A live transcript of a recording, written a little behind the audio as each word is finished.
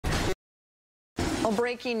Well,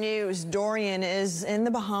 breaking news, Dorian is in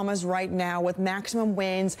the Bahamas right now with maximum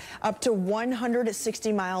winds up to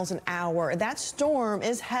 160 miles an hour. That storm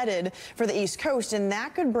is headed for the East Coast, and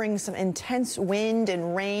that could bring some intense wind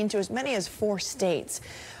and rain to as many as 4 states.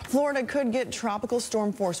 Florida could get tropical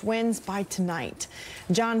storm force winds by tonight.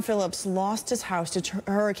 John Phillips lost his house to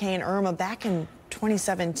Hurricane Irma back in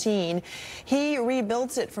 2017. He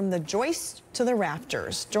rebuilt it from the joist to the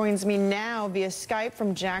rafters. Joins me now via Skype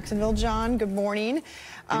from Jacksonville. John, good morning.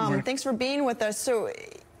 Thanks for being with us. So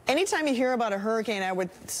anytime you hear about a hurricane, I would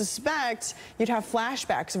suspect you'd have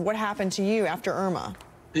flashbacks of what happened to you after Irma.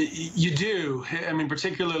 You do. I mean,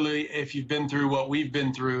 particularly if you've been through what we've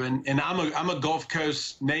been through. And I'm a Gulf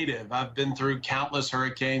Coast native. I've been through countless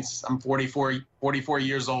hurricanes. I'm 44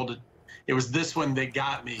 years old. It was this one that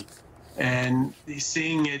got me. And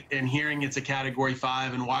seeing it and hearing it's a Category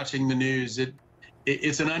 5 and watching the news,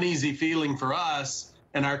 it's an uneasy feeling for us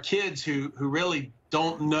and our kids who really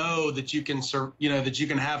don't know that you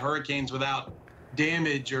can have hurricanes without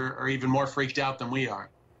damage or even more freaked out than we are.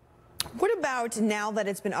 What about now that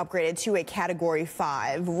it's been upgraded to a Category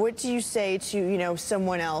 5? What do you say to,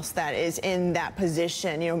 someone else that is in that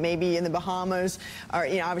position, maybe in the Bahamas, or,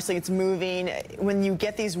 obviously it's moving. When you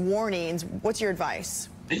get these warnings, what's your advice?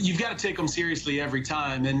 You've got to take them seriously every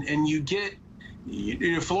time. And you get,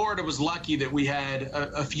 Florida was lucky that we had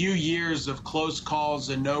a few years of close calls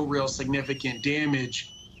and no real significant damage.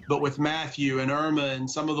 But with Matthew and Irma and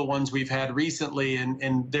some of the ones we've had recently,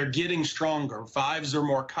 and they're getting stronger. 5s are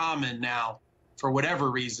more common now for whatever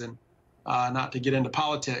reason, not to get into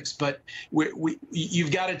politics. But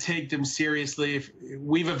you've got to take them seriously. If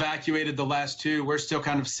we've evacuated the last 2, we're still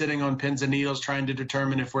kind of sitting on pins and needles trying to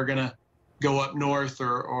determine if we're going to go up north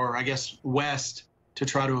or I guess west to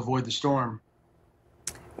try to avoid the storm.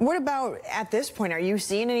 What about at this point? Are you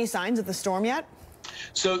seeing any signs of the storm yet?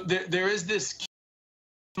 So there is this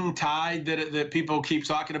tide that people keep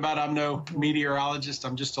talking about. I'm no meteorologist,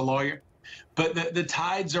 I'm just a lawyer. But the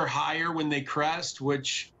tides are higher when they crest,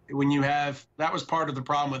 which that was part of the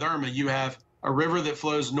problem with Irma. You have a river that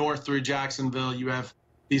flows north through Jacksonville. You have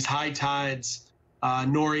these high tides,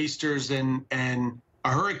 nor'easters, and a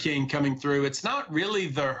hurricane coming through. It's not really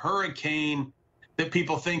the hurricane that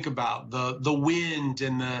people think about, the wind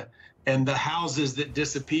and the houses that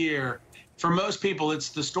disappear. For most people, it's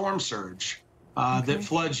the storm surge that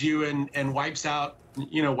floods you and wipes out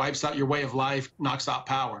your way of life, knocks out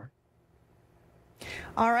power.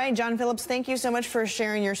 All right, John Phillips, thank you so much for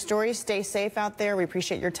sharing your story. Stay safe out there. We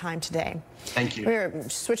appreciate your time today. Thank you. We're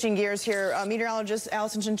switching gears here. Meteorologist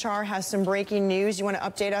Allison Chinchar has some breaking news. You want to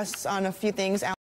update us on a few things?